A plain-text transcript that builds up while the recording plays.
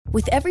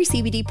With every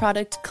CBD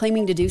product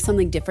claiming to do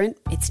something different,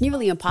 it's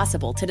nearly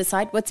impossible to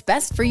decide what's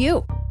best for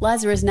you.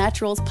 Lazarus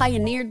Naturals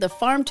pioneered the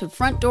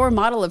farm-to-front-door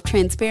model of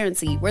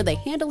transparency, where they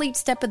handle each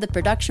step of the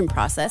production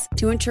process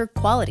to ensure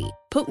quality,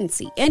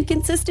 potency, and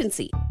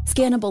consistency.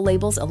 Scannable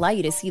labels allow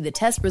you to see the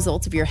test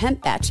results of your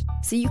hemp batch,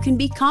 so you can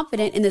be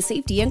confident in the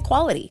safety and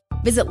quality.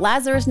 Visit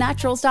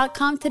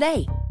LazarusNaturals.com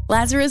today.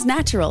 Lazarus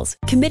Naturals,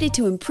 committed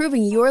to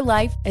improving your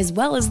life as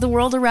well as the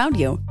world around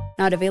you.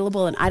 Not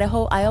available in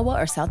Idaho, Iowa,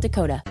 or South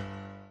Dakota.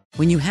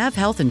 When you have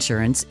health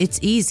insurance, it's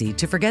easy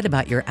to forget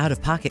about your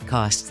out-of-pocket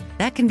costs.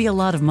 That can be a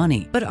lot of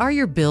money. But are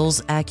your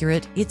bills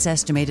accurate? It's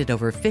estimated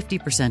over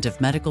 50% of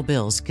medical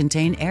bills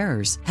contain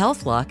errors.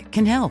 HealthLock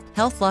can help.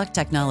 HealthLock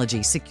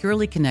technology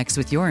securely connects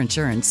with your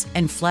insurance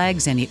and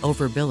flags any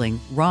overbilling,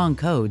 wrong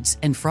codes,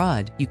 and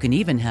fraud. You can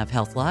even have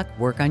HealthLock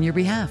work on your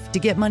behalf to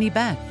get money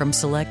back from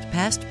select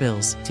past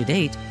bills. To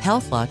date,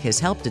 HealthLock has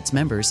helped its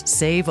members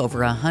save over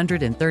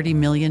 $130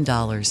 million.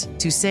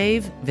 To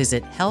save,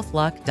 visit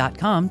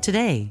healthlock.com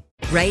today.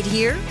 Right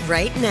here,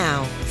 right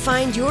now.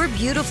 Find your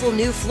beautiful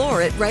new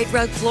floor at Right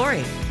Rug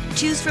Flooring.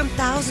 Choose from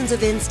thousands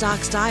of in-stock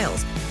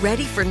styles,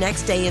 ready for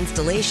next day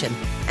installation,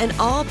 and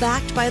all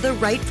backed by the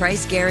right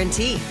price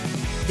guarantee.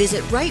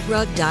 Visit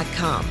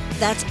rightrug.com.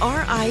 That's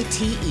RITERUG.com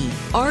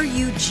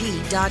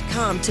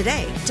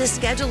today to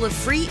schedule a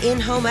free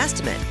in-home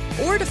estimate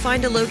or to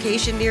find a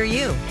location near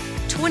you.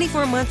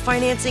 24-month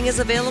financing is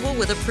available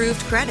with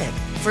approved credit.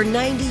 For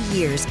 90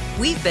 years,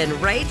 we've been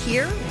right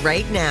here,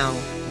 right now.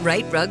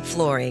 Right Rug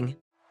Flooring.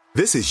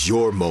 This is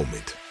your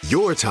moment,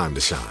 your time to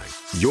shine,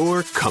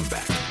 your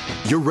comeback.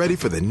 You're ready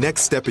for the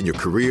next step in your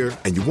career,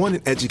 and you want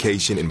an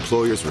education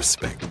employers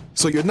respect.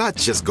 So you're not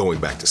just going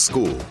back to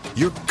school,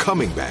 you're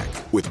coming back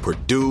with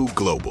Purdue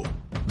Global.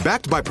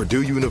 Backed by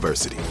Purdue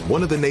University,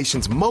 one of the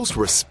nation's most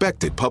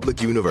respected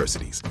public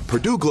universities,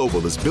 Purdue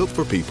Global is built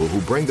for people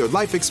who bring their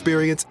life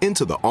experience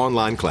into the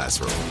online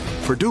classroom.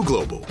 Purdue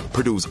Global,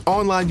 Purdue's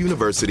online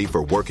university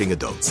for working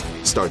adults.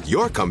 Start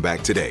your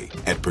comeback today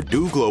at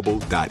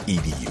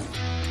purdueglobal.edu.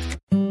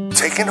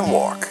 Taking a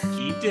walk.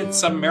 He did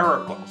some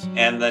miracles,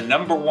 and the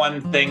number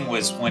one thing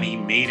was when he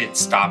made it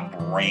stop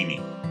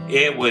raining.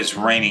 It was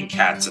raining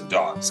cats and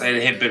dogs.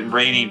 It had been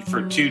raining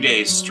for 2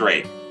 days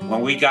straight.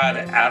 When we got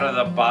out of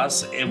the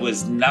bus, it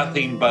was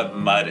nothing but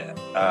mud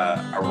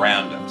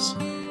around us.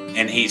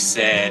 And he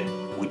said,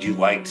 "Would you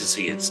like to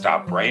see it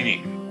stop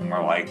raining?" And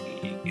we're like,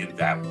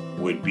 "That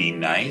would be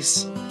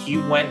nice." He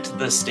went to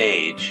the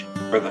stage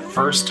for the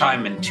first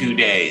time in 2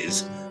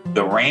 days.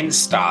 The rain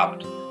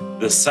stopped.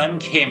 The sun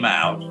came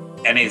out.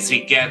 And as he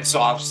gets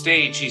off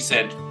stage, he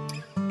said,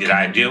 "Did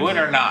I do it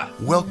or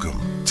not?"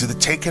 Welcome to the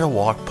Taking a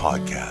Walk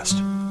podcast,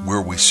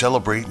 where we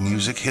celebrate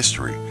music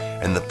history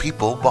and the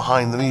people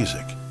behind the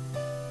music.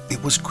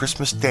 It was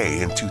Christmas Day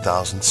in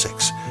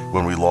 2006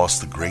 when we lost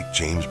the great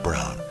James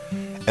Brown.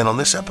 And on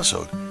this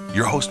episode,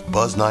 your host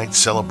Buzz Knight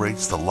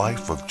celebrates the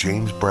life of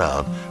James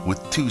Brown with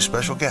two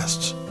special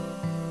guests.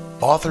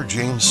 Author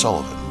James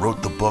Sullivan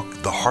wrote the book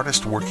The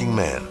Hardest Working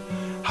Man,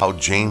 How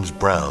James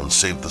Brown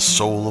Saved the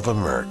Soul of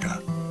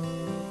America.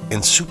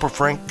 And Super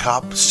Frank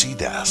Cop C.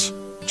 Das,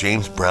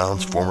 James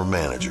Brown's former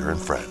manager and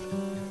friend.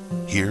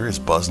 Here is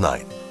Buzz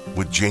Knight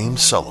with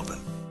James Sullivan.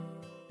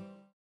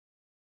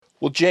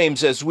 Well,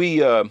 James, as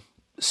we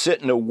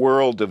sit in a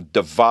world of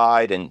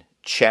divide and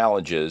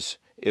challenges,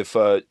 if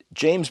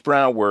James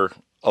Brown were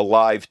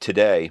alive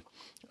today,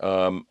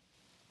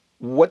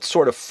 what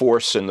sort of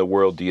force in the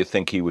world do you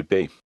think he would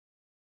be?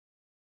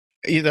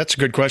 Yeah, that's a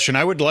good question.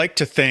 I would like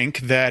to think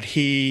that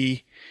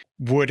he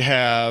would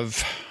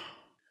have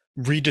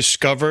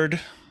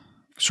rediscovered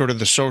sort of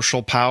the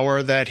social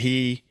power that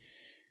he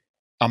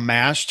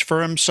amassed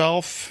for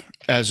himself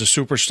as a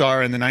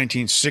superstar in the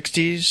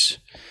 1960s,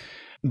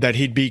 that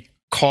he'd be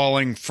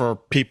calling for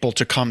people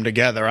to come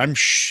together. I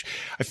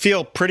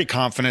feel pretty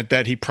confident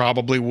that he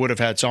probably would have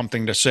had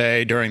something to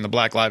say during the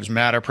Black Lives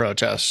Matter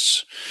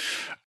protests.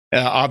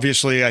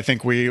 Obviously, I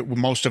think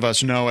most of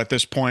us know at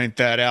this point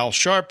that Al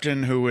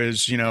Sharpton, who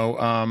is,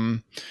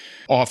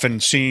 often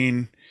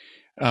seen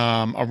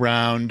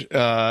around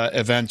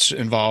events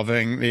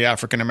involving the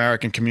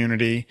African-American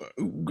community,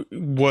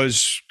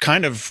 was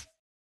kind of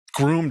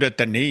groomed at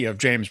the knee of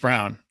James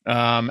Brown.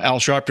 Al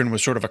Sharpton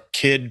was sort of a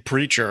kid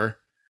preacher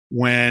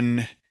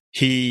when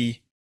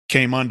he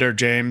came under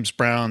James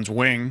Brown's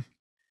wing.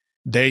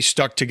 They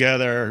stuck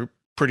together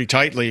pretty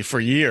tightly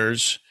for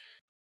years.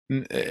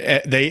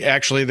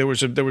 There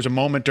was a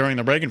moment during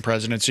the Reagan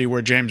presidency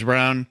where James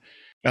Brown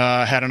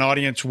had an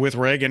audience with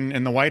Reagan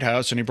in the White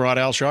House, and he brought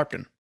Al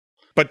Sharpton.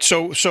 But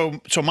so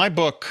my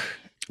book,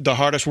 The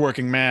Hardest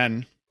Working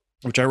Man,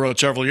 which I wrote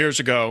several years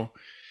ago,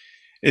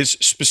 is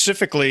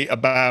specifically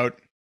about,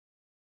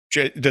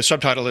 the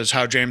subtitle is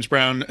How James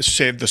Brown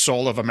Saved the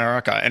Soul of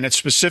America. And it's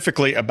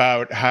specifically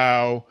about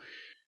how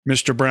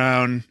Mr.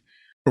 Brown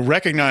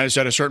recognized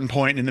at a certain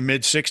point in the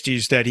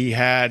mid-'60s that he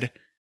had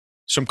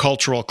some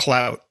cultural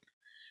clout.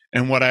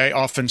 And what I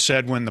often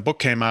said when the book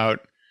came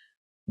out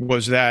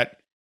was that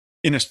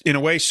in a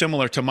way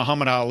similar to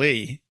Muhammad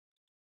Ali,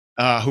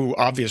 who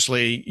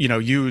obviously,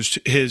 used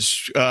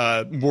his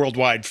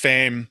worldwide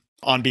fame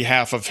on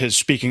behalf of his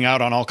speaking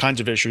out on all kinds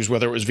of issues,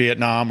 whether it was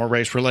Vietnam or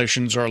race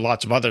relations or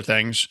lots of other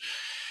things.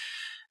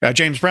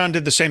 James Brown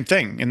did the same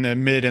thing in the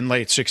mid and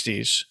late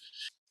 60s.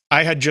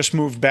 I had just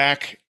moved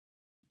back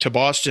to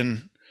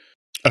Boston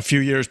a few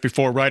years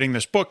before writing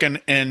this book,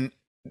 and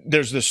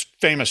there's this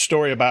famous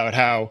story about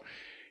how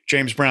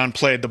James Brown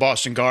played the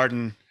Boston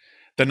Garden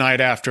the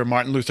night after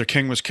Martin Luther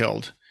King was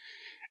killed.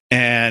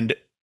 And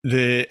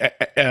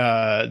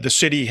the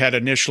city had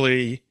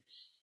initially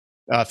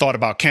thought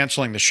about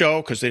canceling the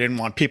show because they didn't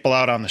want people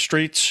out on the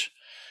streets.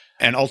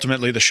 And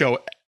ultimately, the show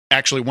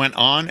actually went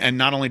on. And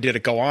not only did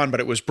it go on, but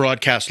it was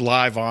broadcast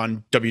live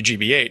on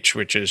WGBH,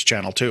 which is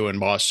Channel 2 in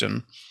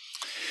Boston.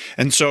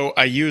 And so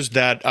I used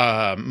that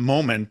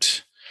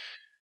moment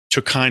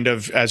to kind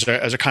of as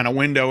a kind of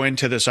window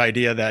into this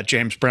idea that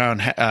James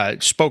Brown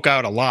spoke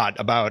out a lot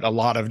about a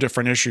lot of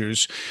different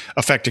issues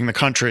affecting the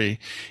country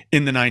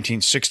in the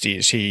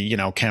 1960s. He,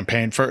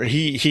 campaigned for,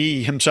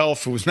 he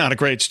himself, who was not a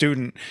great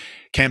student,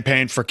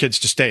 campaigned for kids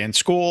to stay in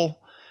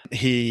school.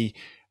 He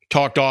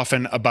talked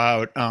often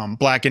about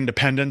Black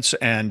independence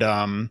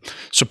and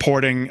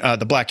supporting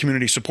the Black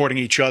community, supporting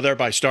each other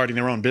by starting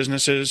their own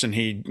businesses. And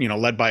he,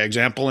 led by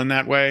example in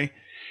that way.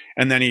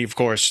 And then he, of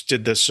course,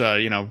 did this,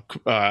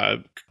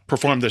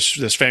 performed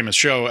this famous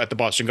show at the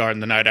Boston Garden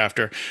the night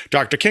after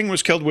Dr. King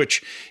was killed,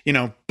 which,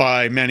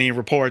 by many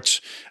reports,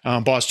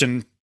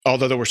 Boston,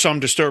 although there were some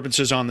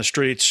disturbances on the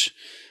streets,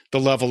 the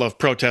level of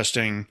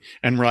protesting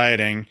and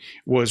rioting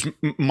was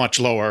much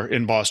lower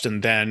in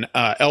Boston than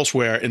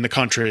elsewhere in the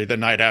country the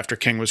night after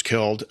King was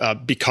killed,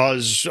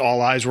 because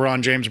all eyes were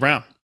on James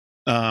Brown.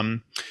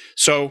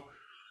 So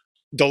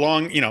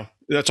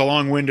that's a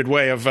long-winded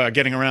way of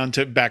getting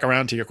back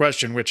around to your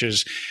question, which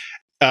is,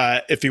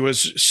 if he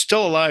was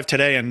still alive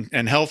today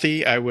and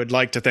healthy, I would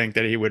like to think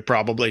that he would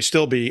probably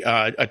still be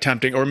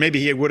attempting, or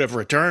maybe he would have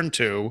returned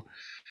to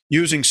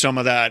using some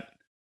of that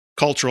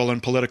cultural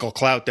and political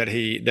clout that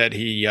he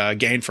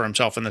gained for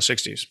himself in the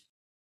 60s.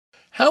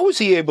 How was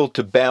he able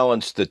to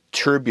balance the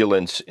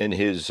turbulence in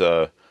his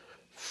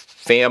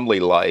family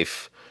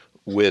life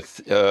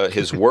with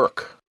his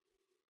work?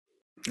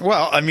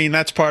 Well, I mean,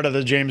 that's part of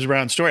the James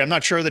Brown story. I'm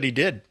not sure that he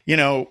did.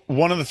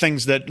 One of the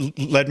things that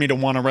led me to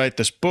want to write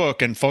this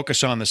book and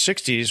focus on the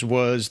 60s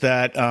was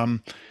that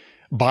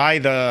by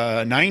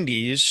the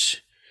 90s,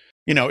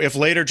 if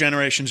later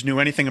generations knew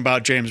anything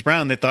about James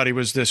Brown, they thought he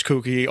was this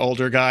kooky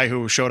older guy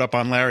who showed up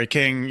on Larry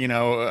King,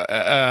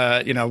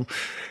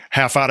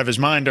 half out of his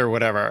mind or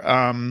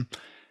whatever.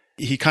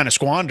 He kind of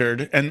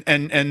squandered, and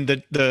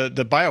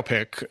the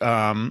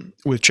biopic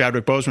with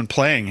Chadwick Boseman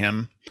playing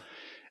him,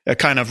 it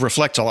kind of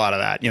reflects a lot of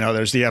that.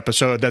 There's the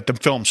episode that the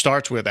film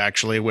starts with,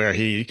 actually, where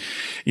he,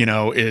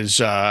 is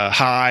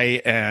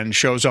high and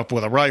shows up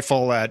with a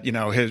rifle at,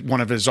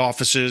 one of his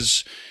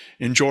offices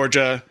in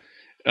Georgia.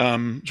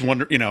 It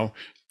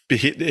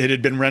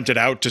had been rented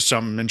out to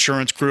some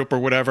insurance group or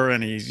whatever,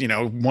 and he's,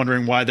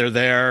 wondering why they're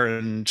there,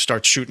 and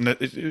starts shooting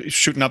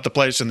up the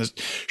place and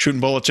shooting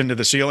bullets into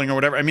the ceiling or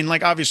whatever. I mean,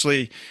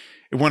 obviously,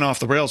 it went off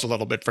the rails a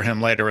little bit for him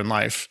later in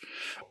life.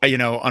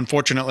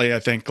 Unfortunately, I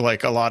think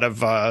like a lot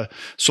of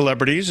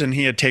celebrities, and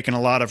he had taken a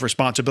lot of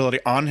responsibility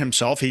on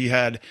himself. He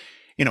had,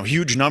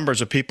 huge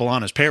numbers of people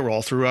on his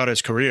payroll throughout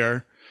his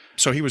career.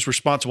 So he was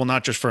responsible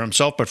not just for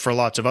himself, but for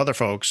lots of other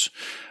folks.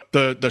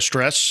 The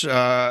stress,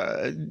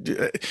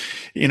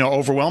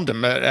 overwhelmed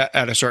him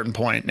at a certain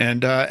point.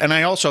 And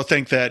I also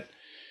think that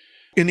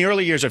in the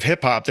early years of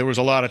hip hop, there was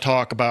a lot of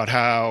talk about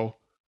how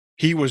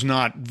he was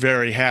not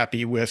very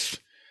happy with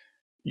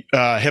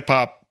hip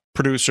hop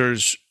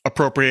producers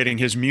appropriating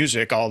his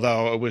music,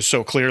 although it was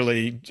so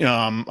clearly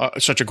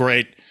such a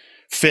great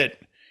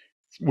fit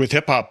with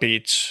hip hop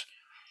beats.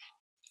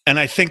 And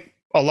I think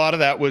a lot of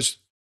that was,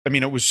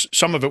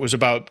 some of it was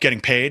about getting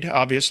paid,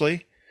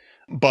 obviously,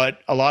 but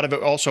a lot of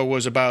it also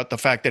was about the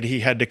fact that he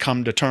had to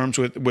come to terms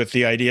with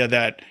the idea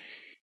that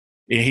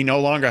he no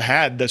longer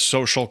had the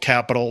social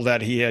capital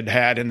that he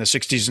had in the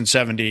 60s and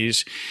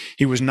 70s.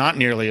 He was not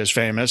nearly as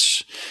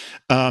famous.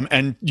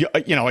 And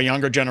a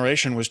younger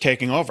generation was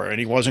taking over, and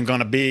he wasn't going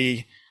to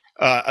be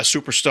a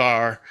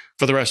superstar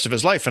for the rest of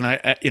his life.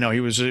 And he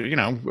was,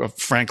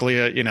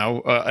 frankly,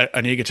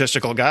 an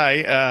egotistical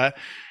guy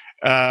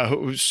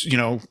who's,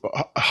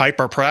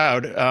 hyper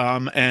proud,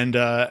 and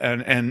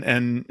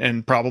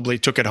probably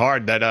took it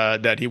hard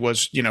that he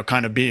was,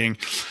 kind of being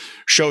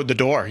showed the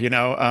door,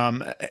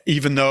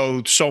 even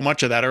though so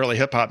much of that early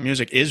hip hop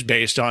music is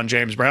based on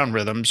James Brown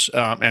rhythms,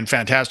 and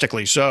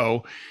fantastically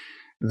so.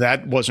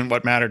 That wasn't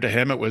what mattered to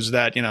him. It was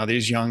that,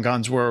 these young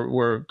guns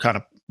were kind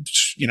of,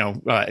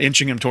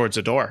 inching him towards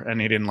the door,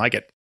 and he didn't like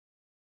it.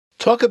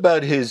 Talk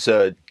about his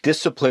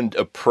disciplined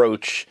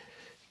approach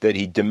that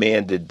he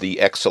demanded the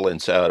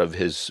excellence out of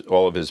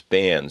all of his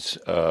bands.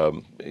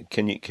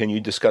 Can you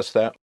discuss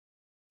that?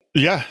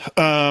 Yeah.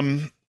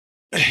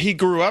 He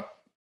grew up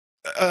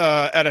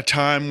at a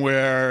time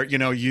where,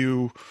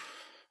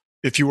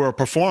 if you were a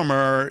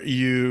performer,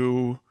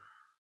 you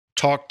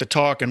talked the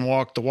talk and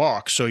walked the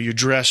walk. So you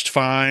dressed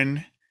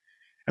fine,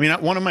 I mean,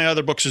 one of my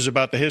other books is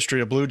about the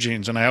history of blue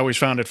jeans, and I always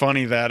found it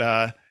funny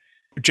that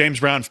James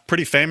Brown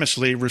pretty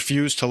famously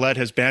refused to let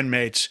his band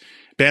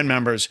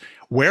members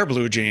wear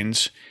blue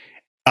jeans,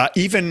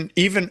 even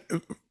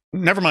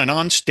never mind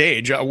on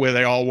stage where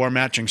they all wore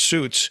matching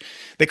suits.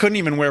 They couldn't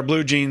even wear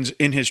blue jeans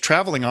in his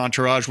traveling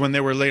entourage when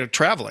they were later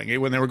traveling,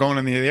 when they were going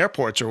to the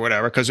airports or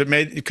whatever,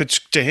 because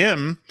to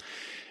him,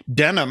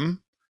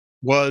 denim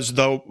was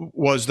the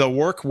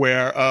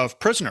workwear of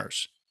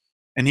prisoners,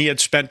 and he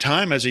had spent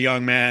time as a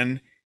young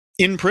man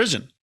in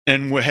prison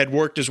and had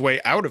worked his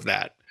way out of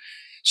that.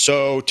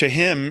 So to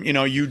him,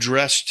 you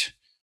dressed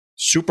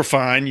super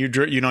fine.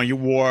 You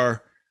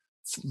wore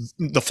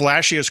the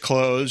flashiest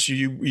clothes.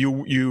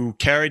 You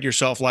carried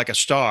yourself like a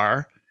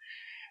star.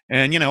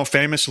 And,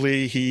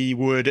 famously he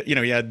would,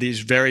 he had these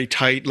very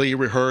tightly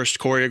rehearsed,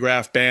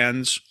 choreographed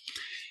bands.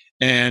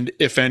 And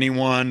if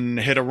anyone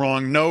hit a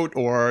wrong note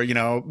or,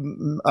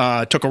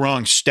 took a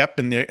wrong step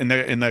in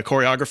the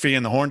choreography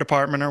in the horn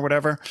department or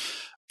whatever,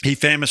 he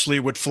famously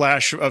would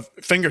flash 5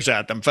 fingers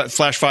at them.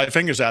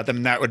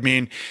 And that would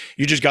mean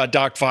you just got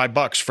docked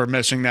 $5 for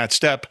missing that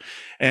step.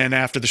 And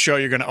after the show,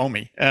 you're going to owe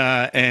me.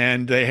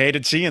 And they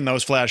hated seeing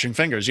those flashing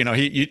fingers.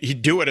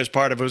 He'd do it as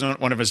part of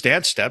one of his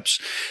dance steps.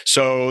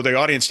 So the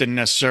audience didn't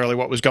necessarily know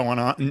what was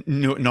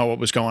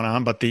going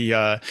on, but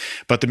the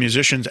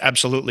musicians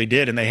absolutely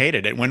did, and they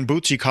hated it. When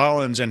Bootsy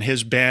Collins and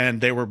his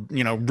band, they were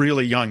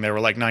really young. They were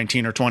like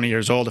 19 or 20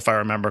 years old, if I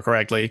remember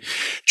correctly,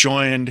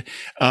 joined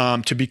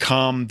to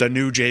become the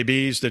new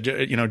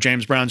JBs,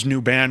 James Brown's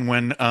new band.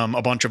 When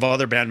a bunch of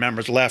other band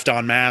members left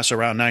en masse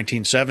around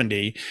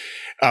 1970.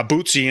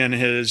 Bootsy and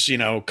his,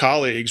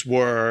 colleagues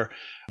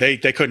they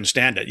couldn't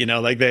stand it,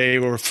 they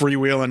were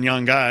freewheeling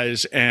young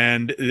guys,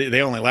 and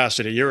they only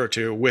lasted a year or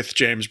two with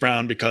James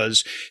Brown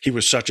because he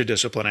was such a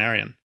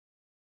disciplinarian.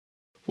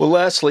 Well,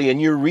 lastly, in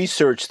your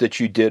research that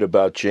you did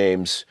about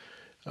James,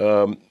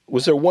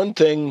 was there one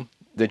thing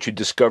that you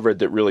discovered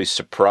that really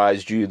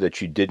surprised you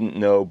that you didn't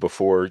know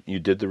before you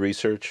did the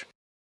research?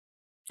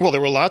 Well,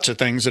 there were lots of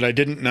things that I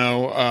didn't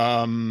know.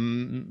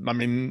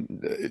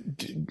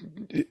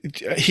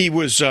 He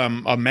was a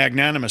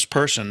magnanimous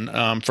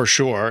person, for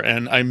sure.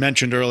 And I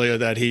mentioned earlier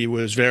that he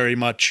was very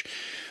much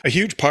a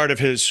huge part of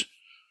his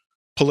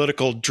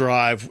political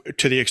drive,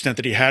 to the extent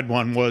that he had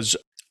one, was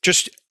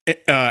just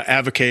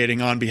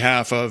advocating on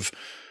behalf of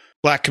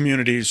Black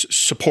communities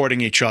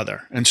supporting each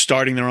other and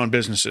starting their own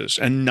businesses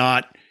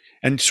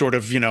and sort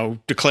of,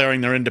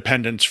 declaring their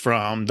independence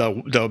from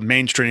the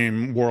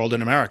mainstream world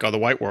in America, the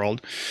white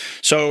world.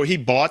 So he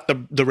bought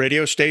the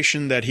radio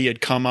station that he had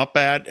come up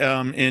at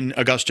in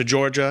Augusta,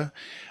 Georgia.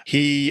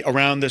 He,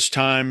 around this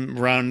time,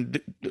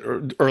 around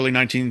early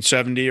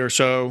 1970 or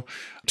so,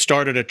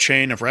 started a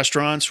chain of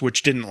restaurants,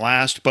 which didn't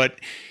last, but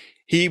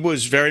he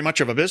was very much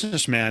of a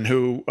businessman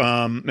who,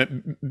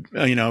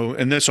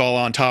 and this all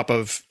on top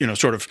of,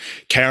 sort of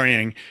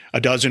carrying a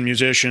dozen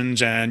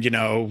musicians and,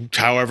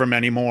 however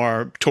many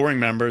more touring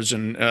members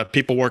and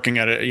people working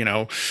at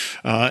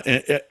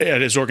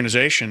at his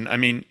organization. I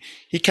mean,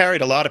 he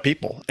carried a lot of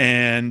people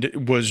and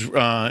was,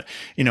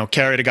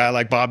 carried a guy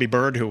like Bobby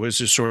Bird, who was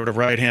his sort of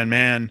right-hand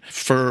man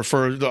for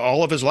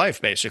all of his life,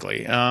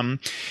 basically. And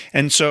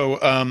so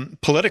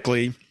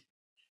politically,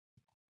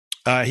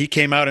 he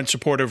came out in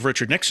support of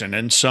Richard Nixon,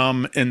 and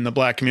some in the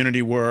Black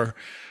community were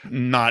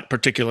not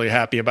particularly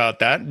happy about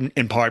that,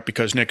 in part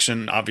because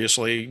Nixon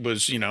obviously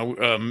was,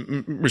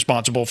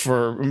 responsible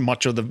for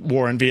much of the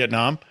war in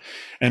Vietnam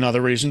and other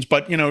reasons.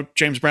 But,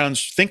 James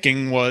Brown's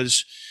thinking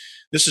was,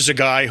 this is a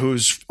guy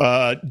who's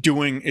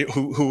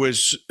who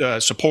is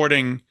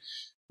supporting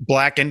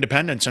Black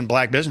independence and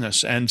Black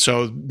business, and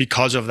so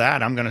because of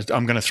that, I'm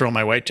gonna throw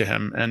my weight to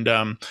him,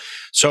 and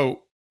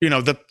so.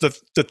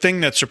 The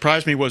thing that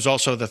surprised me was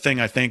also the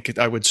thing I think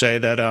I would say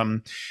that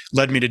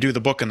led me to do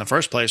the book in the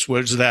first place,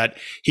 was that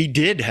he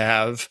did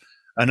have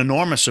an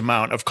enormous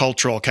amount of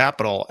cultural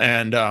capital.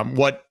 And around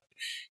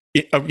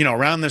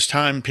this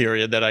time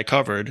period that I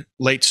covered,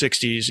 late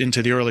 60s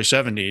into the early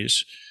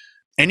 70s,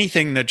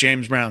 anything that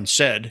James Brown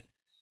said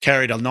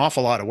carried an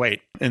awful lot of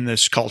weight in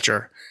this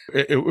culture.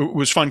 It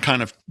was fun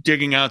kind of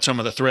digging out some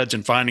of the threads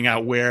and finding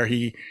out where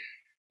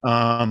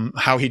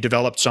how he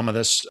developed some of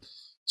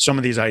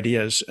these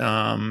ideas,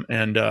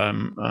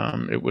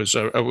 it was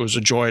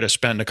a joy to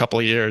spend a couple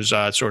of years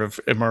sort of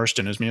immersed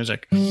in his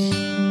music.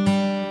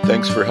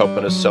 Thanks for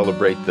helping us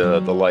celebrate the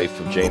life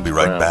of James Brown. We'll be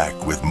right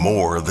back with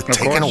more of the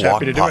Takin' a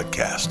Walk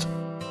podcast.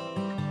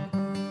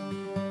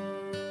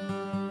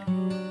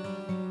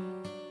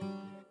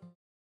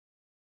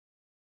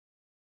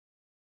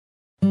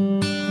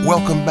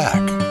 Welcome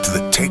back to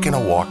the Takin' a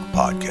Walk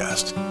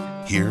podcast.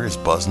 Here is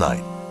Buzz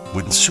Knight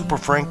with Super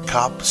Frank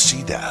Cop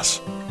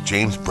C-Das,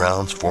 James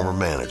Brown's former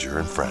manager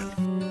and friend.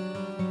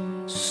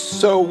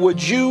 So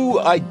would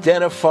you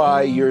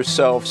identify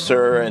yourself,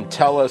 sir, and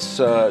tell us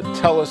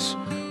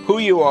who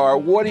you are,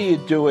 what are you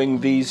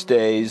doing these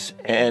days,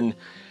 and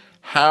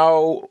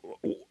how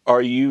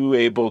are you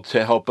able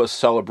to help us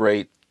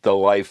celebrate the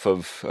life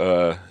of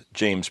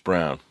James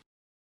Brown?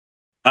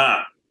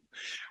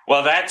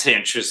 Well, that's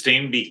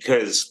interesting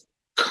because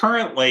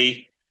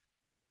currently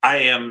I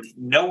am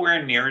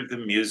nowhere near the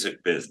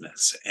music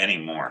business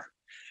anymore.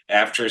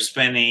 After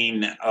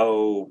spending,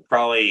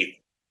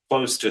 probably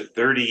close to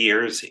 30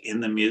 years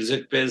in the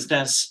music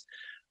business,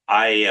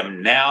 I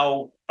am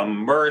now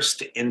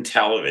immersed in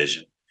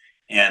television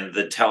and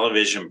the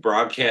television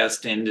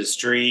broadcast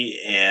industry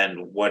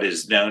and what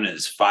is known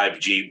as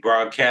 5G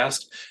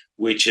broadcast,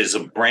 which is a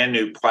brand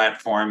new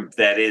platform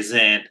that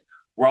isn't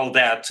rolled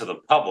out to the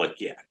public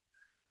yet.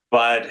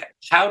 But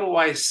how do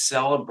I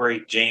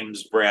celebrate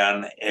James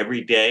Brown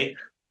every day?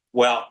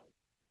 Well,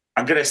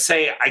 I'm going to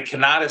say I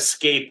cannot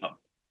escape him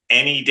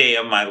any day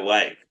of my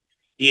life.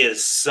 He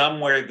is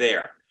somewhere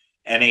there.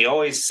 And he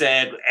always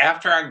said,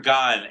 after I'm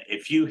gone,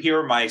 if you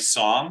hear my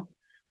song,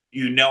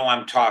 you know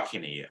I'm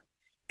talking to you.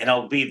 And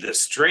it'll be the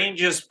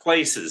strangest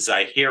places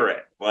I hear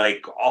it.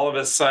 Like all of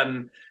a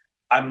sudden,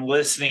 I'm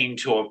listening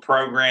to a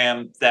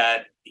program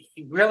that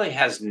he really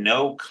has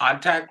no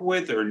contact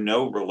with or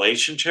no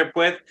relationship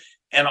with.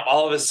 And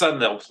all of a sudden,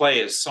 they'll play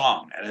his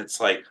song. And it's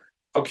like,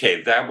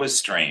 okay, that was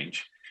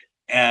strange.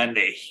 And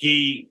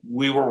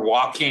we were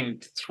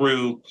walking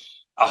through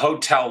a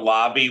hotel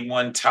lobby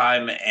one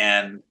time,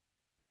 and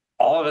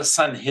all of a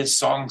sudden his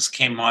songs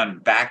came on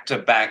back to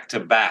back to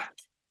back.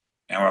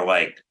 And we're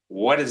like,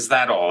 what is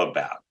that all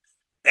about?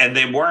 And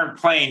they weren't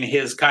playing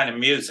his kind of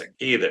music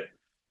either.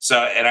 So,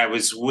 and I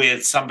was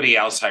with somebody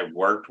else I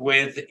worked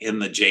with in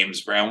the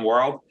James Brown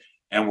world,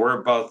 and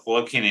we're both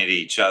looking at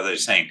each other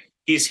saying,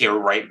 he's here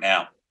right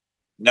now.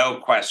 No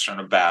question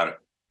about it.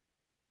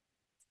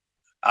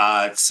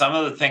 Some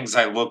of the things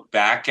I look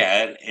back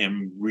at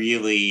and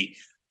really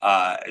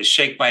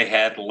shake my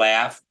head,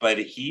 laugh, but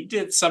he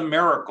did some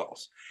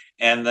miracles.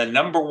 And the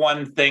number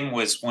one thing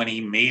was when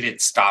he made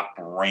it stop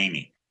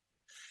raining.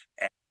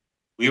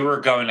 We were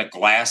going to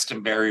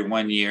Glastonbury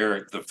one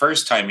year. The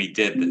first time he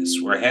did this,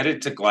 we're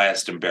headed to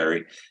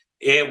Glastonbury.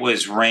 It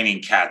was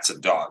raining cats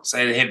and dogs.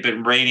 It had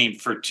been raining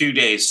for 2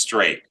 days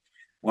straight.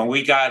 When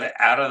we got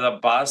out of the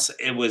bus,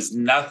 it was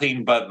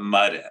nothing but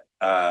mud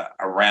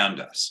around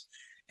us.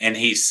 And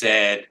he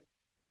said,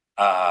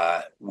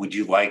 would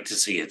you like to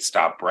see it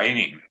stop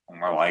raining?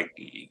 And we're like,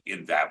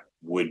 that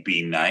would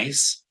be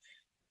nice.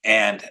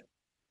 And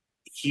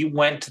he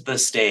went to the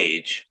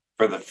stage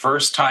for the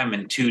first time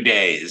in 2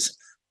 days.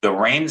 The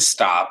rain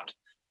stopped.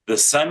 The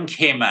sun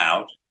came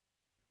out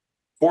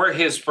for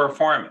his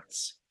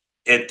performance.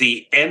 At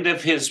the end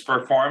of his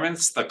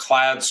performance, the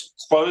clouds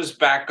closed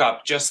back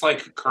up just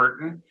like a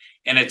curtain,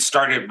 and it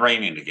started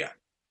raining again.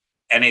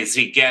 And as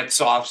he gets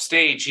off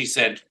stage, he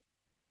said,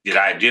 did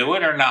I do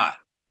it or not?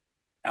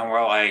 And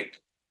we're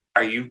like,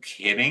 are you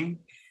kidding?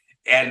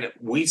 And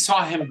we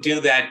saw him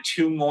do that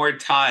 2 more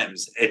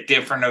times at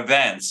different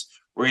events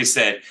where he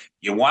said,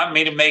 you want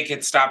me to make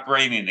it stop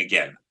raining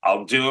again?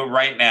 I'll do it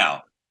right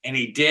now. And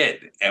he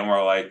did. And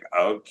we're like,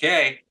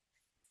 okay,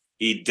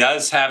 he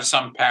does have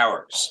some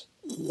powers.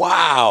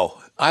 Wow.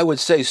 I would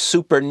say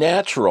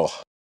supernatural.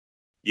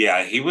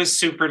 Yeah, he was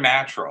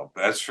supernatural.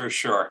 That's for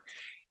sure.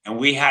 And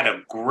we had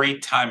a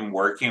great time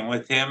working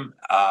with him.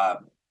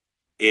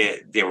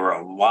 There were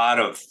a lot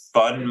of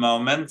fun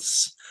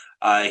moments.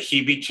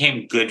 He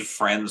became good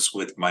friends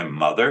with my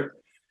mother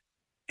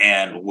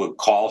and would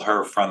call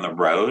her from the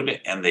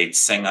road, and they'd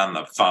sing on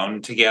the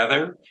phone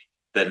together.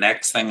 The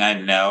next thing I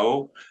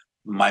know,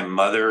 my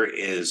mother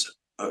is,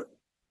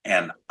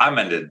 and I'm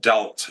an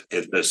adult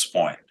at this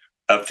point,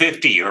 a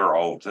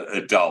 50-year-old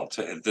adult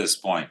at this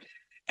point.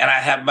 And I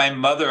have my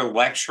mother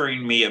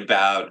lecturing me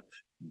about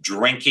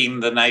drinking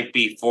the night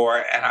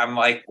before. And I'm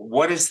like,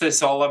 what is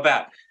this all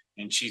about?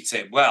 And she'd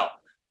say, well,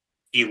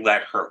 he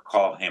let her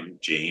call him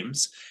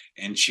James.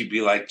 And she'd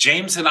be like,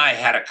 James and I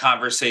had a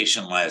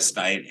conversation last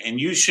night, and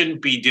you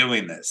shouldn't be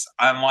doing this.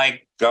 I'm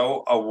like,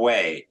 go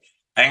away.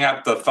 Hang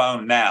up the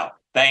phone now.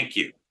 Thank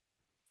you.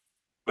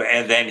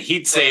 And then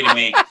he'd say to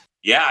me,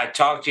 yeah, I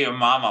talked to your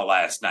mama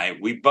last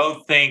night. We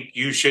both think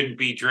you shouldn't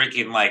be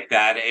drinking like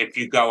that if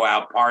you go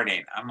out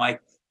partying. I'm like,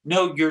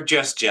 no, you're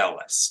just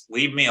jealous.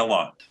 Leave me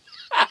alone.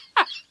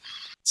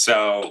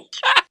 So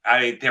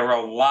there were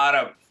a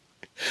lot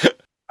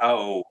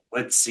of,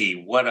 let's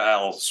see, what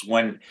else?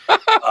 When,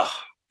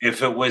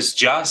 if it was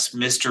just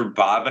Mr.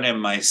 Bobbin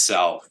and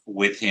myself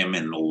with him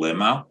in the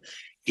limo,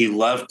 he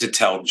loved to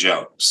tell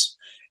jokes.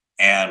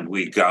 And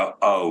we go,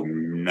 oh,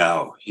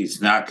 no,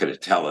 he's not going to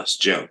tell us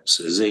jokes,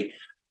 is he?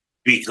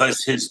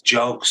 Because his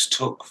jokes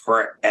took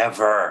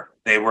forever.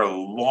 They were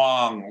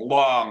long,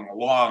 long,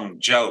 long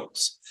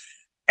jokes.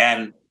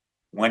 And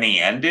when he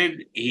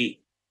ended,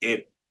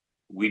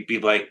 we'd be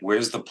like,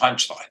 where's the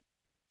punchline?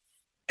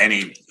 And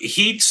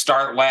he'd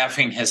start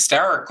laughing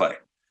hysterically.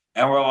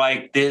 And we're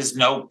like, there's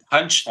no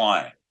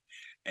punchline.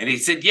 And he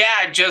said, yeah,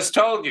 I just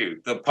told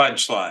you the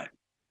punchline.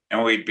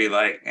 And we'd be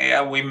like,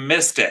 yeah, we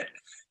missed it.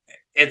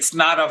 It's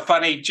not a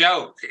funny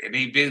joke. And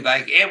he'd be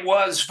like, it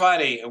was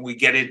funny. And we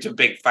get into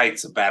big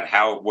fights about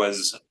how it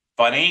was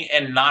funny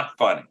and not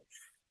funny.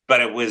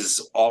 But it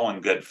was all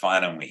in good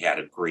fun, and we had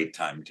a great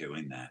time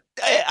doing that.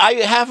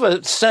 I have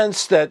a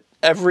sense that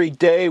every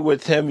day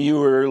with him, you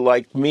were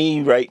like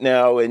me right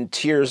now in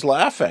tears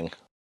laughing.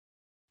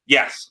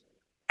 Yes,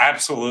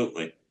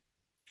 absolutely.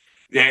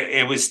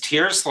 It was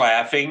tears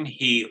laughing.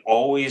 He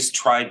always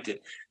tried to.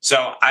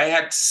 So I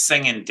had to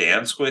sing and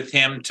dance with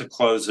him to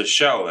close the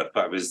show if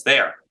I was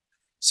there.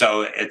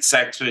 So at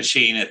Sex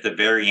Machine, at the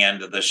very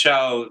end of the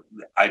show,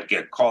 I'd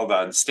get called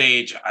on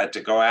stage. I had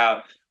to go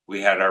out.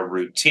 We had our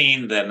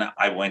routine. Then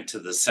I went to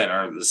the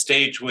center of the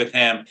stage with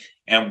him,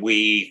 and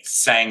we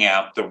sang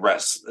out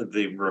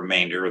the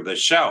remainder of the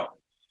show.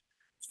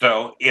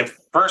 So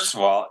first of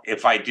all,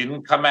 if I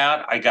didn't come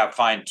out, I got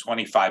fined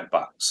 $25.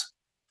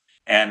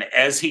 And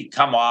as he'd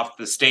come off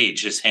the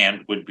stage, his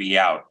hand would be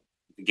out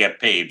to get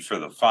paid for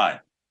the fine.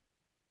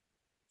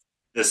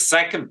 The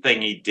second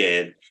thing he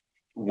did,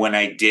 when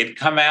I did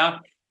come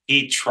out,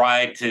 he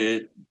tried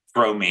to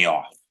throw me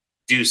off,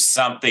 do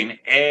something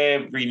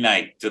every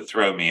night to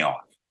throw me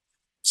off.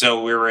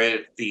 So we were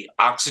at the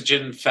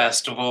Oxygen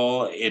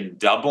Festival in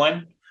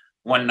Dublin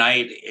one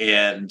night,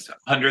 and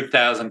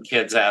 100,000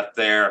 kids out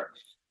there.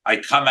 I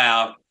come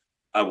out.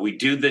 We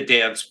do the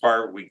dance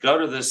part. We go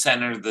to the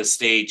center of the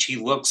stage. He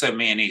looks at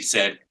me and he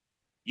said,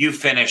 "You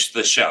finished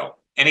the show."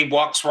 And he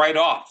walks right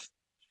off.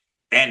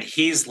 And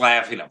he's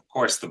laughing. Of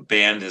course, the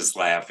band is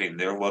laughing.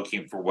 They're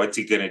looking for what's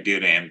he going to do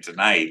to him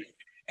tonight.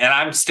 And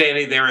I'm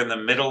standing there in the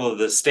middle of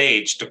the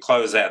stage to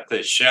close out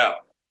this show.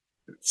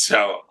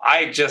 So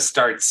I just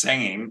start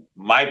singing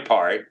my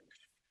part.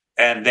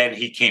 And then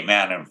he came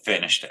out and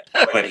finished it.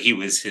 But he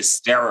was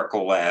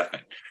hysterical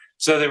laughing.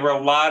 So there were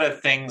a lot of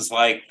things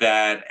like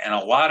that, and a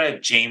lot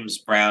of James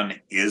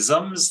Brown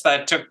isms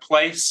that took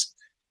place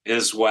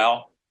as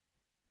well,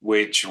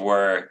 which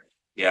were,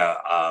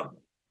 I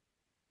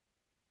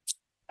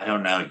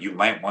don't know, you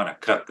might want to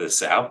cut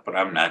this out, but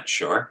I'm not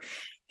sure.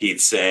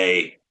 He'd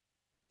say,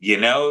 "You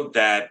know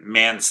that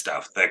man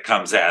stuff that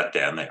comes out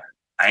down there?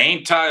 I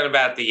ain't talking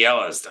about the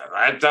yellow stuff.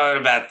 I'm talking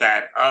about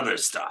that other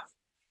stuff."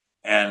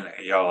 And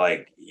you're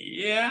like,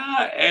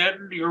 "Yeah,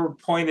 and your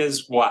point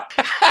is what?"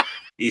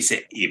 He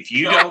said, "If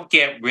you don't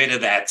get rid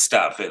of that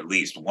stuff at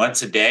least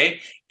once a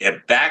day,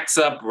 it backs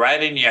up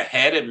right in your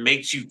head and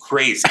makes you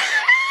crazy.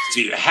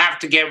 So you have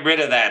to get rid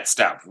of that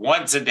stuff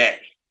once a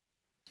day."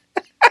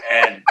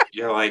 And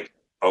you're like,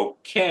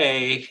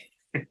 "Okay,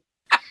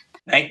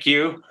 thank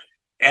you."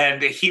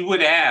 And he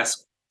would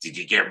ask, "Did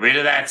you get rid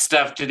of that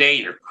stuff today?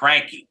 You're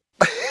cranky."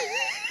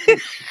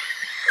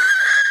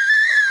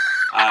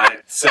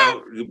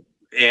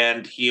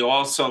 And he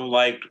also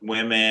liked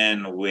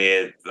women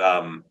with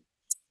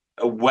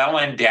well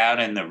endowed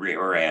in the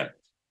rear end,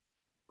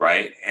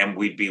 right? And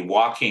we'd be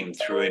walking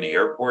through an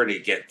airport,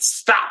 he'd get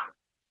stopped,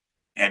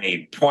 and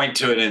he'd point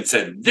to it and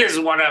said, "This is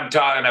what I'm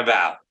talking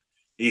about."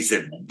 He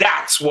said,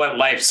 "That's what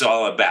life's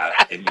all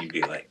about." And you'd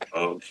be like,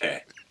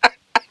 okay.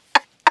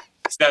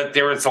 So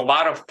there was a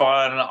lot of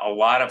fun, a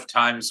lot of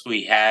times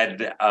we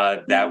had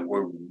that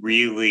were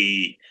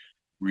really,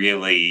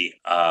 really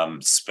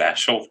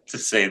special, to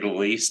say the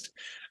least,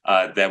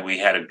 that we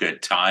had a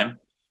good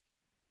time.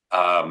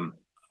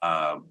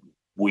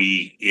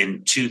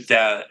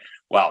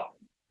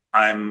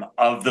 I'm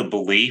of the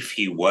belief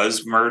he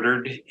was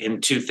murdered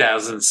in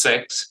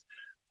 2006,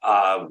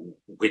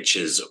 which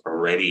is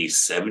already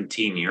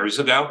 17 years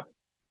ago.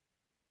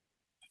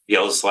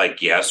 Feels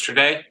like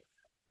yesterday.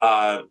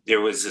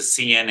 There was a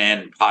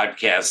CNN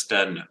podcast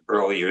done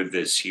earlier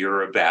this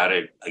year about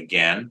it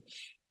again.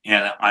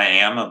 And I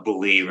am a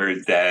believer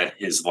that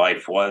his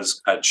life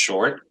was cut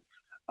short.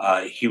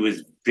 He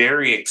was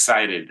very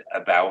excited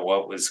about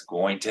what was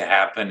going to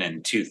happen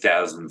in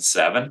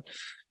 2007.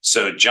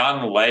 So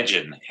John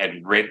Legend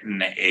had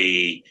written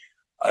a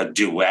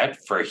duet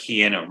for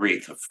he and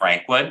Aretha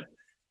Franklin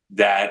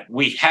that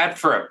we had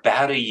for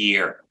about a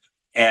year,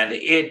 and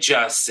it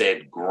just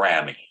said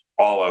Grammy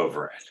all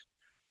over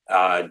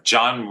it.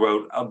 John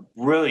wrote a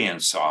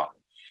brilliant song,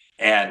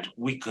 and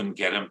we couldn't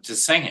get him to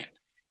sing it.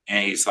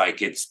 And he's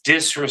like, "It's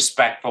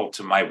disrespectful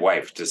to my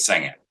wife to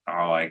sing it." And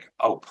I'm like,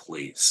 "Oh,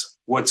 please,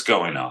 what's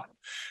going on?"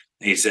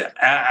 He said,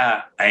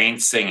 I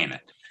ain't singing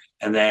it.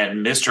 And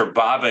then Mr.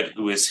 Bobbitt,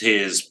 who is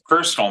his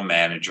personal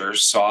manager,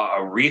 saw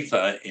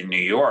Aretha in New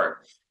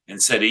York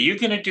and said, "Are you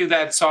going to do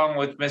that song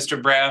with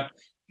Mr. Brown?"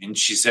 And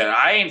she said,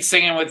 "I ain't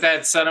singing with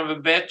that son of a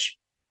bitch."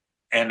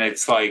 And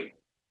it's like,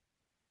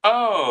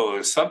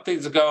 oh,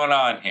 something's going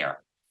on here.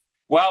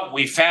 Well,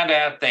 we found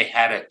out they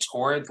had a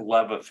torrid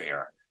love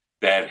affair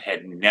that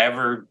had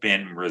never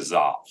been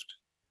resolved.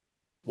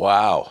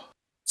 Wow.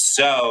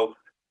 So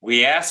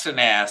we asked,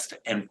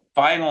 and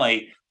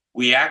finally,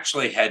 we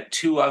actually had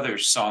two other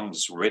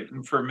songs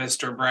written for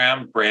Mr.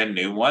 Brown, brand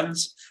new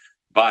ones,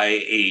 by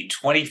a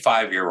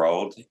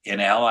 25-year-old in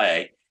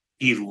LA.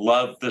 He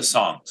loved the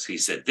songs. He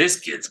said, "This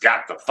kid's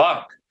got the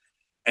funk."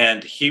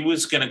 And he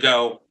was going to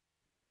go.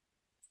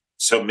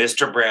 So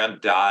Mr. Brown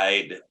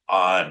died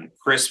on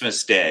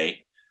Christmas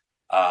Day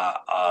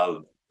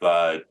of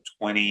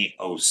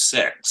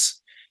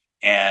 2006.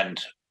 And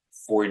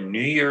for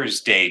New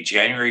Year's Day,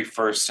 January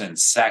 1st and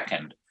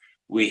 2nd,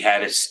 we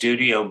had a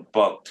studio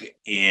booked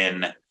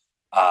in,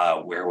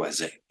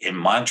 in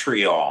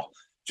Montreal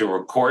to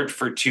record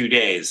for 2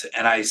 days.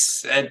 And I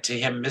said to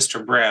him,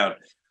 "Mr. Brown,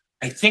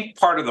 I think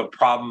part of the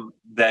problem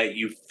that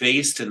you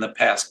faced in the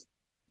past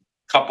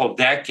couple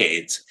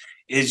decades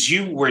is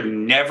you were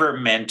never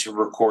meant to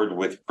record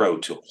with Pro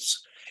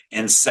Tools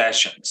in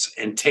sessions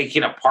and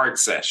taking apart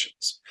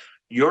sessions.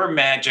 Your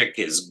magic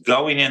is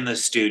going in the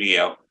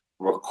studio,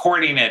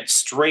 recording it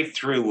straight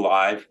through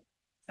live,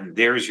 and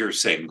there's your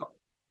single,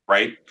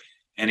 right?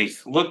 And he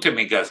looked at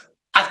me and goes,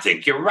 I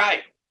think you're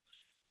right.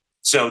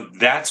 So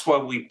that's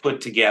what we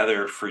put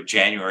together for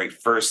January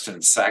 1st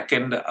and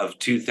 2nd of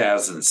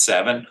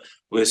 2007,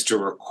 was to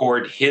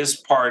record his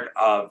part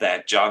of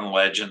that John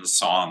Legend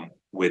song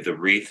with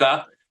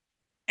Aretha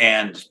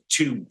and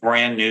 2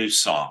 brand new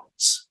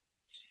songs.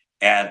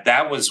 And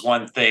that was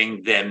one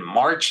thing. Then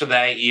March of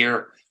that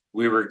year,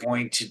 we were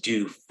going to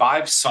do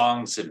 5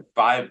 songs in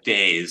 5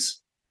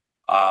 days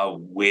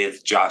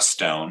with Joss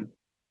Stone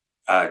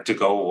to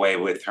go away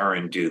with her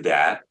and do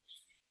that.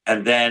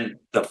 And then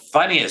the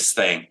funniest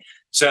thing,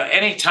 so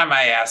anytime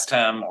I asked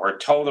him or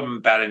told him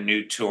about a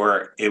new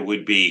tour, it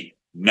would be,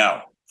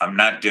 no, I'm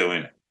not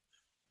doing it.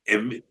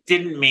 It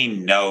didn't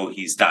mean no,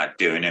 he's not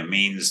doing it. It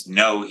means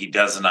no, he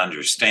doesn't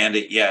understand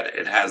it yet.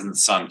 It hasn't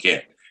sunk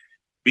in,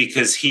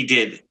 because he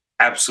did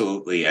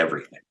absolutely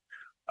everything.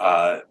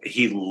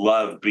 He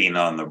loved being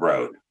on the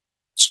road.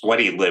 It's what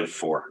he lived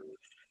for.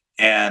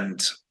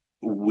 And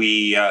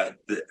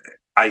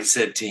I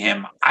said to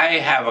him, I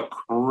have a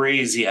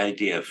crazy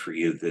idea for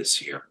you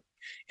this year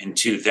in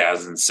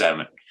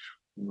 2007.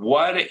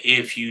 What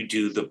if you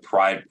do the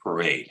Pride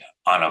Parade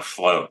on a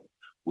float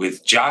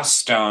with Joss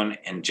Stone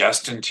and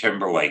Justin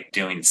Timberlake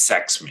doing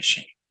Sex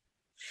Machine?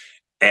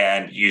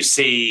 And you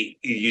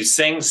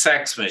sing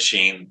Sex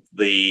Machine,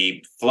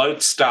 the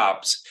float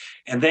stops,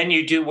 and then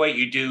you do what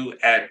you do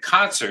at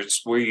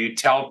concerts where you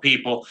tell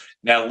people,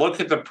 now look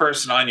at the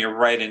person on your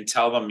right and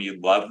tell them you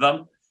love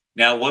them.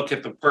 Now look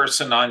at the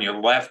person on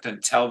your left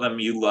and tell them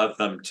you love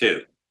them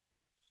too.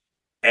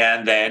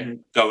 And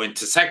then go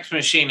into Sex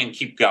Machine and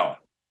keep going,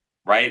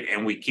 right?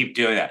 And we keep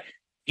doing that.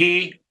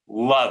 He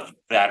loved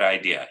that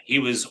idea. He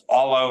was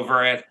all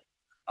over it.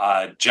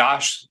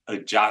 Joss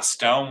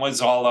Stone was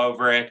all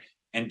over it.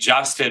 And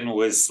Justin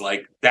was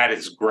like, that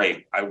is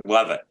great. I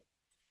love it.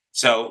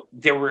 So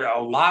there were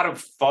a lot of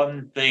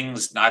fun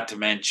things, not to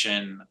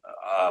mention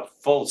a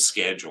full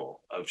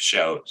schedule of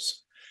shows.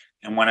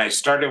 And when I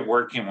started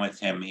working with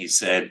him, he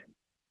said,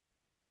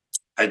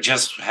 I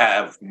just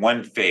have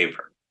one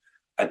favor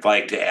I'd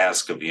like to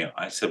ask of you.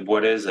 I said,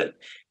 what is it?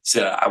 He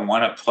said, I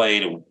want to play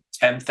to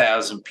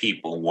 10,000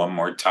 people one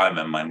more time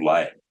in my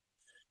life.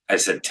 I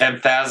said,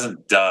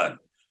 10,000, done.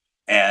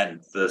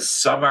 And the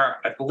summer,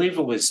 I believe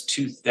it was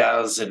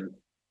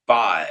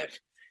 2005,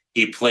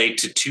 he played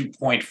to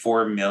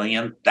 2.4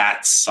 million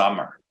that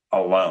summer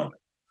alone,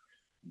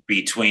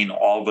 between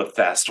all the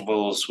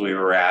festivals we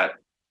were at.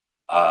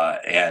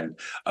 And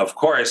of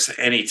course,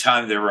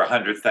 anytime there were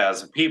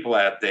 100,000 people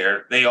out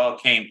there, they all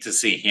came to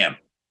see him.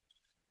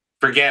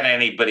 Forget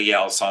anybody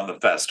else on the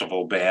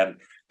festival band.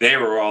 They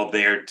were all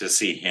there to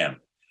see him.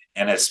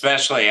 And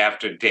especially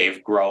after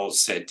Dave Grohl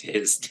said to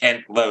his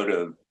tent load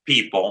of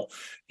people,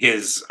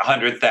 his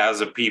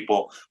 100,000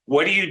 people,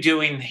 what are you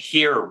doing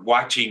here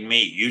watching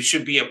me? You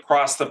should be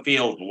across the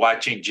field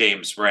watching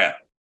James Brown.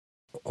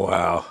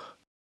 Wow.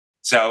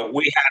 So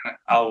we had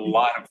a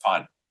lot of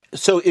fun.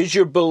 So is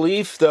your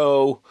belief,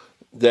 though,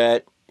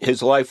 that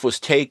his life was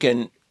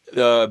taken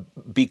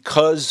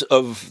because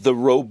of the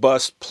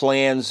robust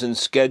plans and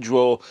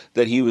schedule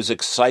that he was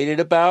excited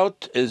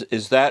about?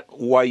 Is that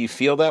why you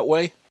feel that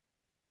way?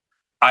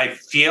 I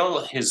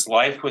feel his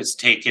life was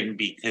taken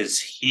because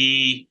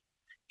he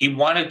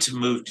wanted to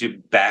move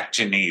back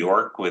to New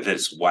York with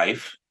his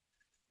wife.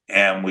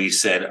 And we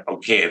said,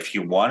 okay, if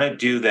you want to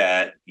do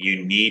that,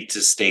 you need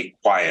to stay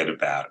quiet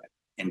about it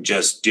and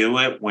just do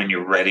it when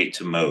you're ready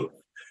to move.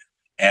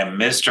 And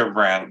Mr.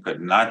 Brown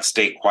could not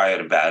stay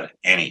quiet about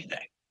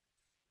anything.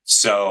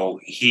 So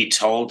he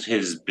told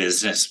his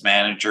business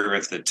manager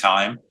at the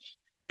time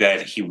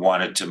that he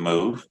wanted to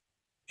move.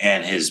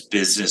 And his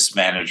business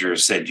manager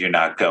said, you're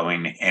not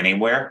going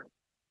anywhere.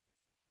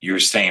 You're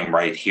staying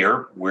right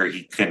here, where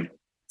he could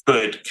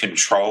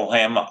control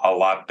him a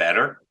lot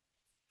better.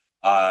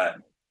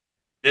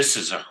 This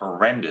is a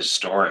horrendous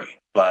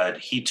story, but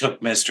he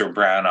took Mr.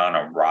 Brown on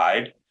a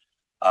ride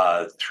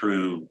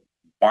through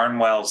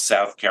Barnwell,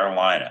 South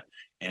Carolina.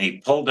 And he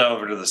pulled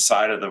over to the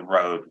side of the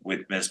road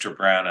with Mr.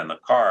 Brown in the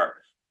car,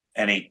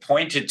 and he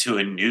pointed to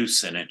a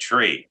noose in a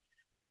tree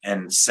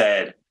and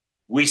said,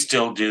 we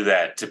still do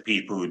that to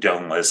people who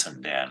don't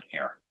listen down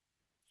here.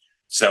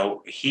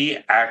 So he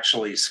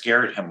actually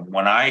scared him.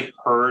 When I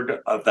heard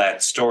of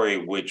that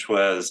story, which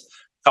was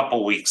a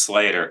couple weeks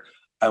later,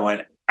 I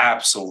went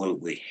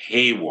absolutely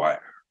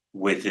haywire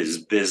with his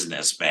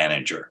business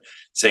manager,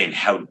 saying,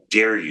 how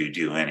dare you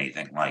do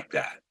anything like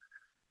that?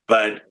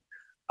 But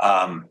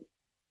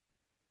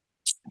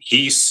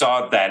he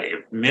saw that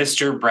if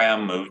Mr.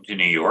 Brown moved to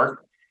New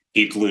York,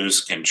 he'd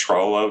lose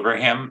control over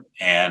him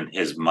and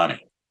his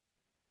money.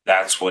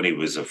 That's what he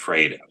was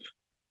afraid of.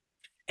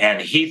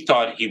 And he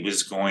thought he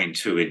was going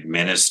to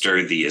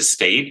administer the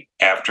estate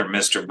after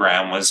Mr.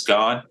 Brown was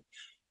gone,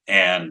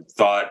 and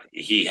thought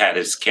he had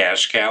his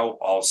cash cow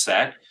all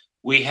set.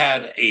 We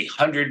had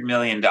 $100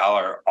 million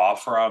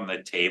offer on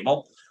the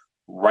table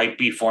right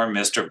before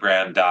Mr.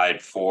 Brown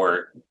died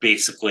for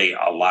basically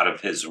a lot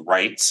of his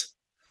rights.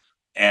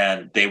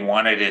 And they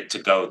wanted it to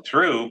go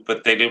through,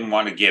 but they didn't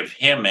want to give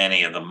him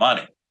any of the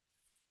money.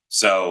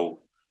 So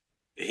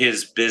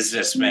his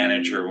business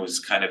manager was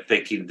kind of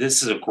thinking,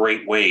 this is a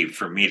great way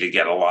for me to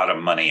get a lot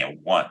of money at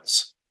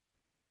once.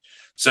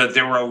 So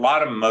there were a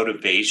lot of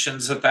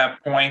motivations at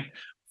that point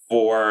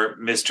for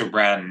Mr.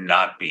 Brown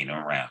not being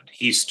around.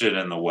 He stood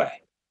in the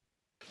way.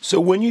 So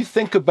when you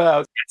think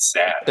about... It's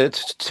sad.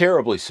 It's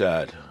terribly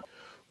sad.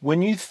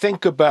 When you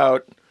think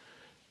about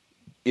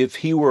if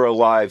he were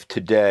alive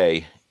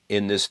today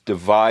in this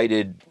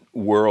divided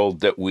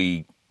world that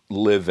we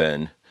live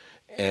in,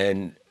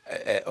 and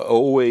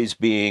always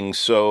being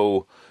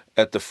so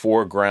at the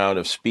foreground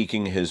of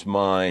speaking his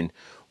mind,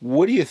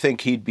 what do you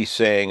think he'd be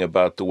saying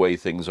about the way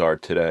things are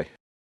today?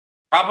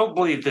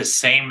 Probably the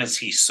same as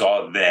he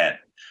saw then,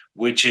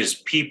 which is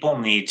people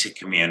need to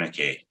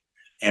communicate.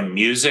 And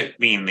music,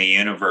 being the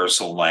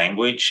universal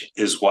language,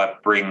 is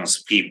what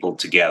brings people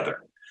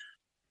together.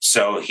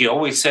 So he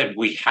always said,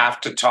 we have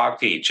to talk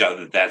to each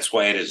other. That's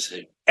why it is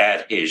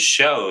at his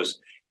shows,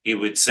 he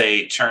would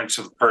say, turn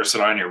to the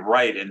person on your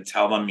right and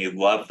tell them you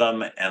love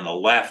them, and the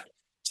left,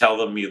 tell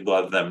them you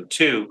love them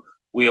too.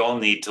 We all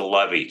need to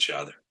love each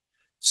other.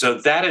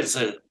 So that is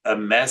a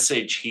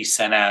message he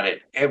sent out at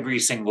every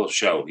single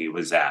show he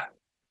was at.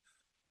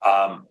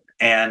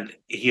 And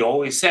he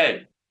always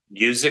said,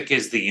 music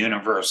is the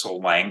universal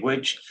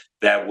language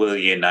that will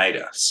unite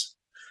us.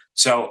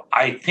 So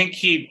I think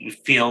he'd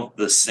feel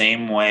the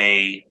same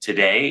way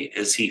today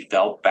as he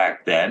felt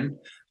back then,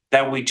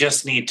 that we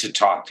just need to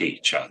talk to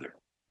each other,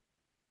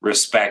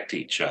 respect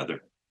each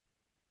other.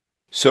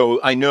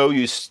 So I know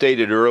you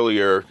stated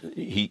earlier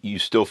you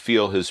still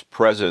feel his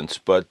presence,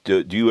 but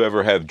do you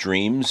ever have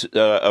dreams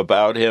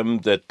about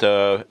him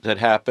that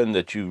happen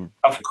that you...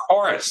 Of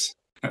course.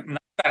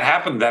 Not that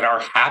happened, that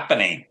are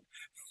happening.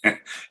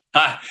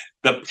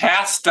 The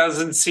past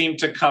doesn't seem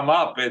to come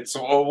up. It's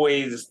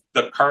always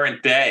the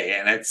current day.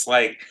 And it's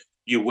like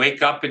you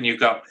wake up and you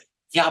go,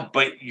 yeah,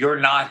 but you're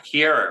not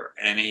here.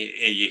 And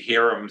you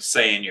hear him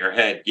say in your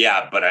head,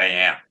 yeah, but I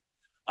am.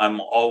 I'm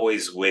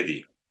always with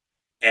you.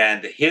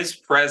 And his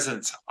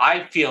presence,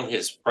 I feel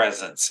his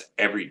presence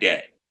every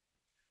day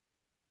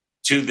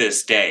to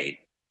this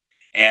day.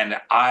 And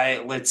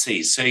let's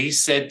see. So he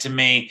said to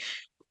me,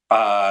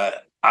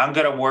 I'm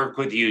going to work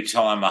with you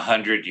till I'm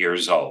 100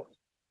 years old.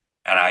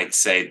 And I'd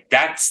say,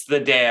 that's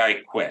the day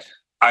I quit.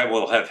 I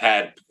will have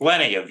had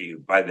plenty of you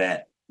by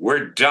then.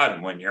 We're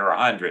done when you're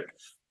 100.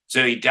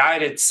 So he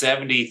died at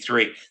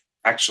 73.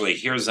 Actually,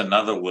 here's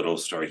another little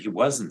story. He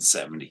wasn't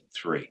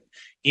 73.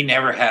 He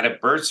never had a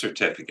birth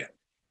certificate.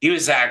 He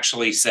was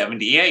actually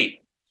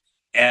 78.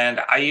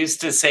 And I used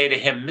to say to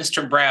him,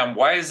 Mr. Brown,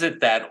 why is it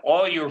that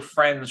all your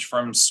friends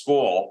from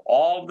school,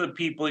 all the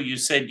people you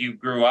said you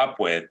grew up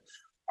with,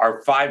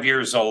 are 5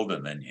 years older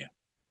than you?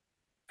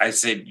 I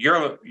said,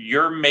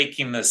 you're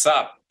making this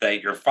up,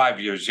 that you're 5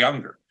 years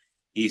younger.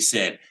 He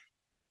said,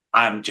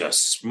 I'm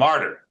just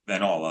smarter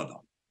than all of them.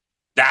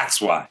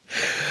 That's why.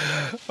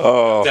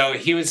 Oh. So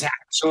he was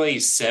actually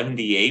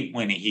 78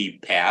 when he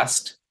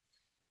passed.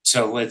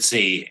 So let's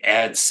see,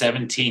 add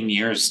 17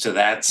 years to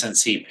that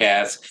since he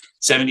passed.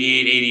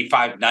 78,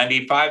 85,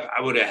 95.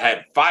 I would have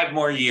had 5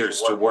 more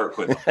years to work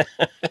with him.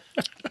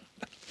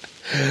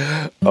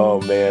 Oh,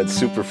 man,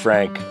 Super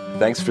Frank.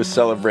 Thanks for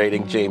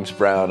celebrating James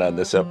Brown on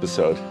this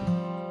episode.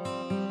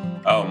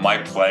 Oh, my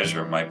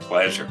pleasure, my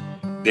pleasure.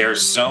 There are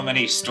so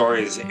many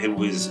stories. It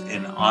was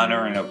an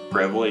honor and a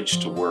privilege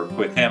to work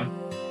with him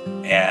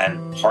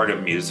and part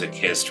of music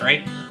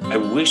history. I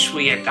wish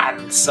we had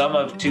gotten some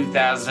of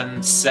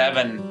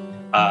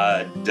 2007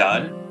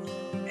 done,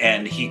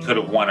 and he could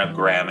have won a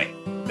Grammy.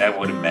 That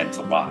would have meant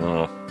a lot.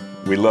 Oh,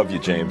 we love you,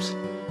 James.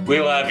 We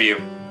love you.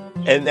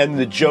 And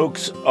the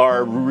jokes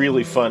are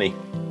really funny.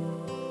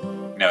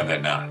 No,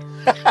 they're not.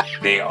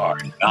 They are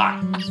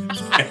not.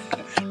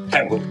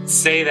 I would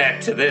say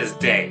that to this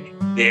day.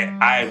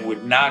 I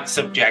would not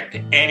subject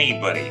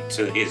anybody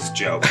to his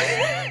joke.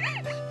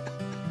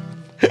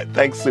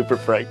 Thanks, Super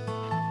Frank.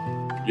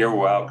 You're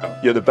welcome.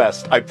 You're the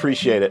best. I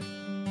appreciate it.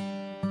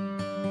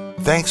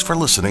 Thanks for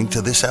listening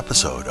to this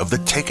episode of the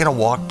Takin' a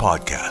Walk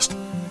podcast.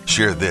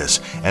 Share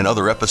this and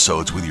other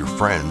episodes with your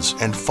friends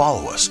and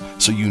follow us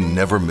so you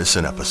never miss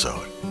an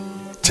episode.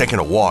 Takin'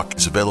 a Walk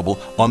is available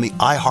on the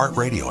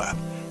iHeartRadio app,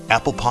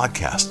 Apple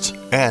Podcasts,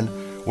 and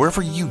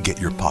wherever you get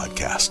your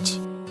podcasts.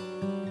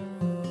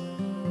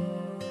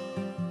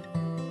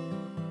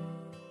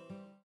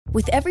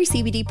 With every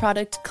CBD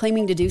product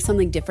claiming to do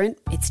something different,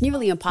 it's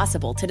nearly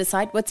impossible to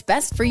decide what's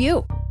best for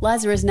you.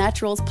 Lazarus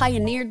Naturals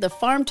pioneered the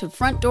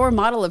farm-to-front-door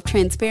model of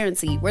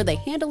transparency, where they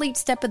handle each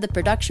step of the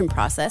production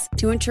process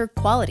to ensure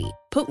quality,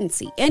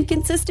 potency, and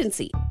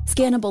consistency.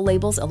 Scannable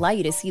labels allow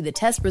you to see the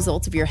test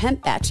results of your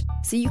hemp batch,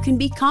 so you can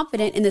be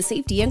confident in the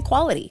safety and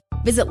quality.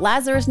 Visit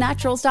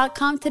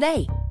LazarusNaturals.com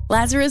today.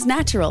 Lazarus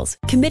Naturals,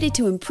 committed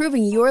to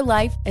improving your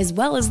life as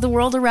well as the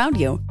world around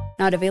you.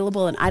 Not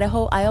available in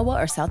Idaho, Iowa,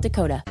 or South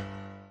Dakota.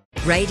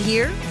 Right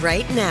here,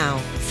 right now.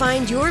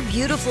 Find your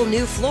beautiful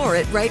new floor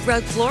at Right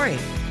Rug Flooring.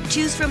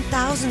 Choose from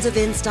thousands of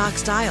in-stock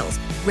styles,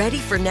 ready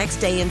for next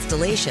day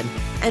installation,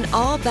 and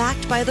all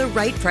backed by the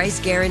right price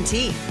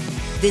guarantee.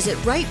 Visit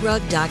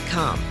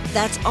rightrug.com.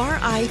 That's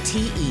RITERUG.com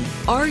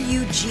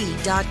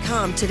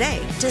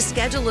today to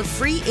schedule a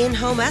free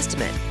in-home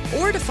estimate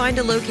or to find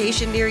a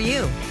location near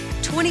you.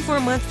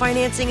 24-month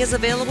financing is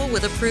available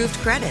with approved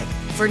credit.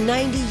 For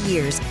 90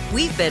 years,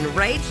 we've been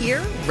right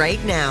here,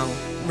 right now.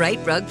 Right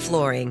Rug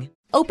Flooring.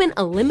 Open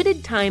a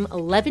limited-time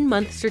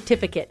 11-month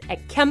certificate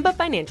at Kemba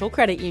Financial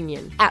Credit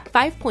Union. At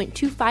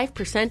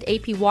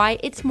 5.25% APY,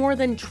 it's more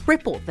than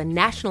triple the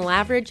national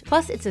average,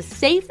 plus it's a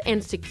safe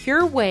and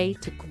secure way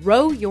to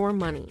grow your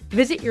money.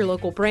 Visit your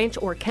local branch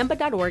or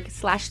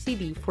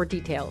kemba.org/cd for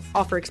details.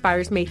 Offer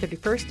expires May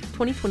 31st,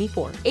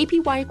 2024.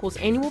 APY equals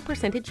annual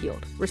percentage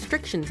yield.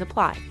 Restrictions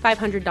apply.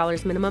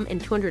 $500 minimum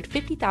and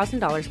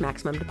 $250,000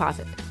 maximum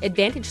deposit.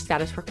 Advantage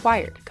status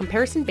required.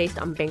 Comparison based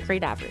on bank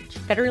rate average.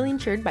 Federally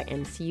insured by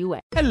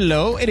NCUA.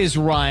 Hello, it is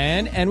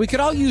Ryan, and we could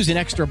all use an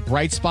extra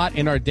bright spot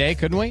in our day,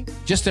 couldn't we?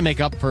 Just to make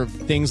up for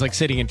things like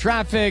sitting in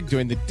traffic,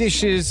 doing the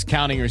dishes,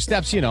 counting your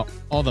steps, you know,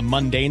 all the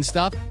mundane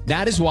stuff.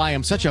 That is why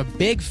I'm such a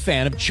big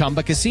fan of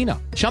Chumba Casino.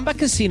 Chumba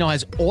Casino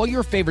has all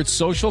your favorite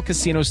social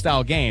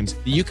casino-style games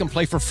that you can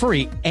play for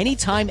free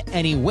anytime,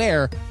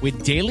 anywhere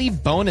with daily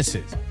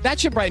bonuses. That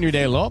should brighten your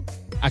day a little.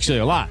 Actually,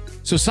 a lot.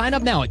 So sign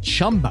up now at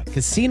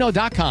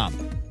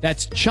ChumbaCasino.com.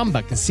 That's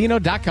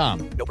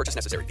ChumbaCasino.com. No purchase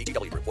necessary.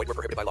 VGW Group. Void where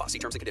prohibited by law. See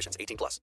terms and conditions. 18+.